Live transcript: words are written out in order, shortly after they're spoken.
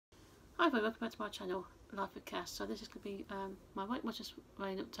Hi everyone, welcome back to my channel, Life with Cass. So this is going to be my Weight Watchers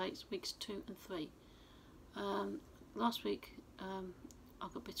rain updates, weeks 2 and 3. Last week I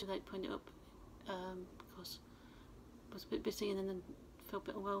got a bit too late putting it up because I was a bit busy and then felt a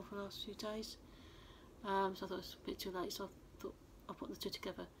bit unwell for the last few days. So I thought it was a bit too late, so I thought I'll put the two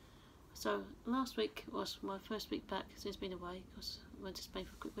together. So last week was my first week back since being away, because I went to Spain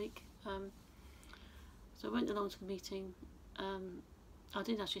for a quick week. So I went along to the meeting. I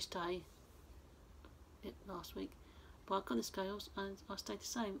didn't actually stay last week, but I got the scales and I stayed the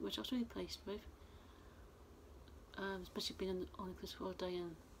same, which I was really pleased with, especially being on the Christmas holiday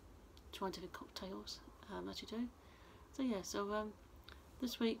and trying different cocktails as you do. So yeah, so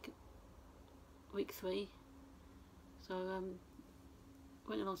this week, week 3, so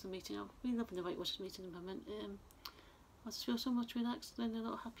went along to the meeting. I'm really loving the Weight Watchers meeting at the moment. I just feel so much relaxed and a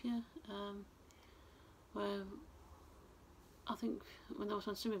lot happier, where I think when I was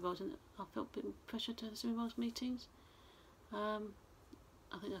on Swimming World, I felt a bit of pressure to the Swimming World meetings. I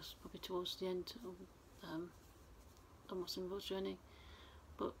think that's probably towards the end of my Swimming World journey.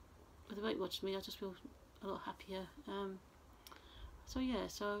 But with the Weight Watchers meeting, I just feel a lot happier. So yeah,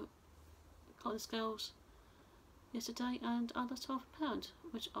 so got the scales yesterday and I lost half a pound,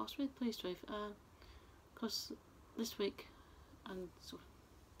 which I was really pleased with, because this week and sort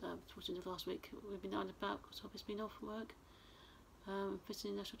of towards the end of last week we've been out and about because I've been off work.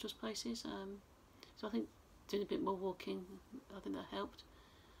 Visiting National Trust places, so I think doing a bit more walking, I think that helped.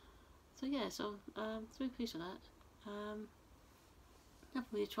 So yeah, so really pleased with that. I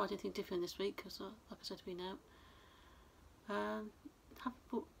haven't really tried anything different this week because, like I said, I've been out. Haven't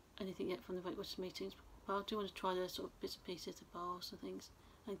bought anything yet from the Weight Watchers meetings, but I do want to try the sort of bits and pieces, the bars and things,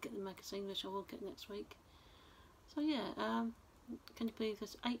 and get the magazine, which I will get next week. So yeah, can you believe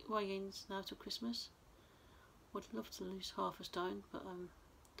there's 8 weigh-ins now till Christmas? Would love to lose half a stone, but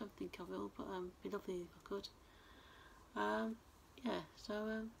don't think I will, but it'd be lovely if I could. Yeah,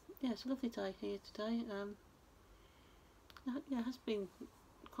 so yeah, it's a lovely day here today. Yeah, it has been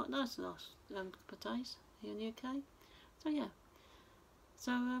quite nice the last couple of days here in the UK. So yeah,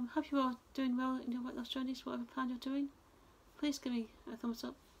 so hope you are doing well in your weight loss journeys, whatever plan you're doing. Please give me a thumbs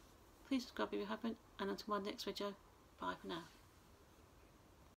up, please subscribe if you haven't, and until my next video, bye for now.